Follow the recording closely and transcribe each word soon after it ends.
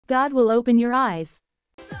God will open your eyes.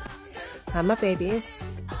 Hi, my babies.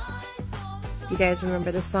 Do you guys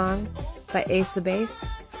remember the song by Ace of Base?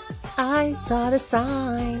 I saw the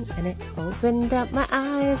sign and it opened up my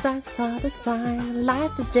eyes. I saw the sign.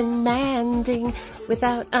 Life is demanding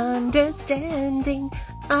without understanding.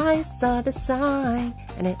 I saw the sign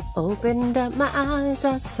and it opened up my eyes.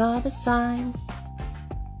 I saw the sign.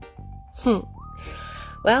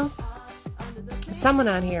 Well, someone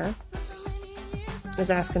on here is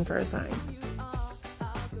asking for a sign.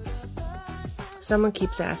 Someone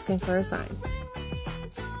keeps asking for a sign.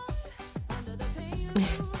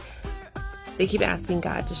 They keep asking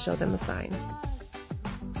God to show them a sign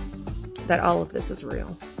that all of this is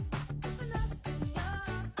real,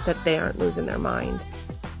 that they aren't losing their mind.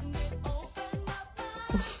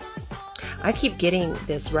 I keep getting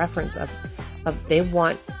this reference of they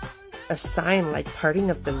want a sign like parting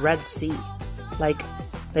of the Red Sea, like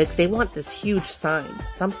they want this huge sign,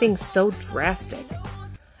 something so drastic.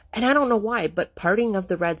 And I don't know why, but parting of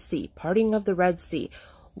the Red Sea, parting of the Red Sea.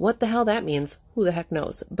 What the hell that means, who the heck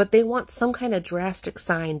knows? But they want some kind of drastic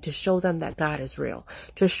sign to show them that God is real,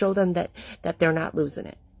 to show them that they're not losing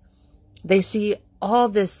it. They see all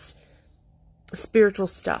this spiritual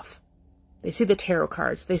stuff. They see the tarot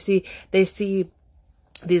cards. They see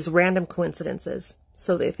these random coincidences.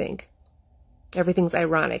 So they think everything's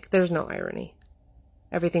ironic. There's no irony.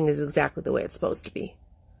 Everything is exactly the way it's supposed to be.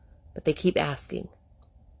 But they keep asking.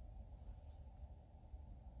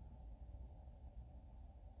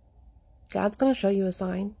 God's going to show you a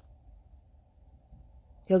sign.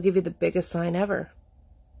 He'll give you the biggest sign ever.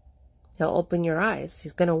 He'll open your eyes.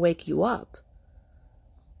 He's going to wake you up.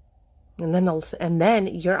 And then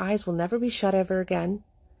your eyes will never be shut ever again.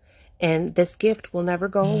 And this gift will never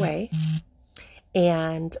go away.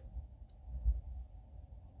 And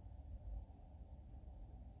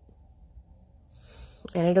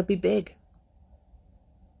it'll be big.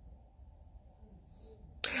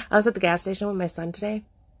 I was at the gas station with my son today.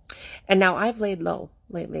 And now I've laid low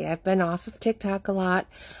lately. I've been off of TikTok a lot.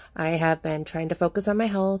 I have been trying to focus on my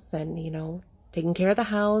health and, taking care of the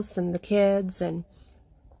house and the kids. And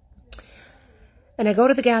I go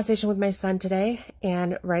to the gas station with my son today,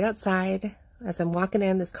 and right outside, as I'm walking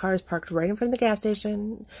in, this car is parked right in front of the gas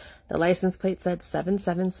station. The license plate said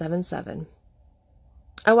 7777.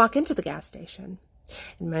 I walk into the gas station,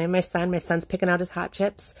 and my son's picking out his hot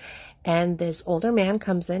chips, and this older man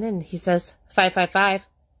comes in and he says, 555.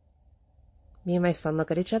 Me and my son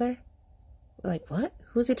look at each other. We're like, what?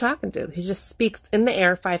 Who's he talking to? He just speaks in the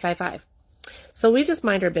air, 555. So we just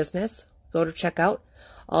mind our business, go to checkout.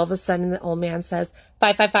 All of a sudden, the old man says,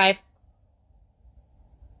 555.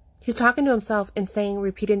 He's talking to himself and saying,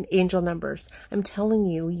 repeating angel numbers. I'm telling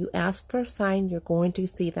you, you ask for a sign, you're going to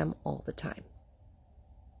see them all the time.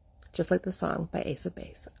 Just like the song by Ace of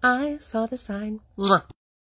Base. I saw the sign. Mwah.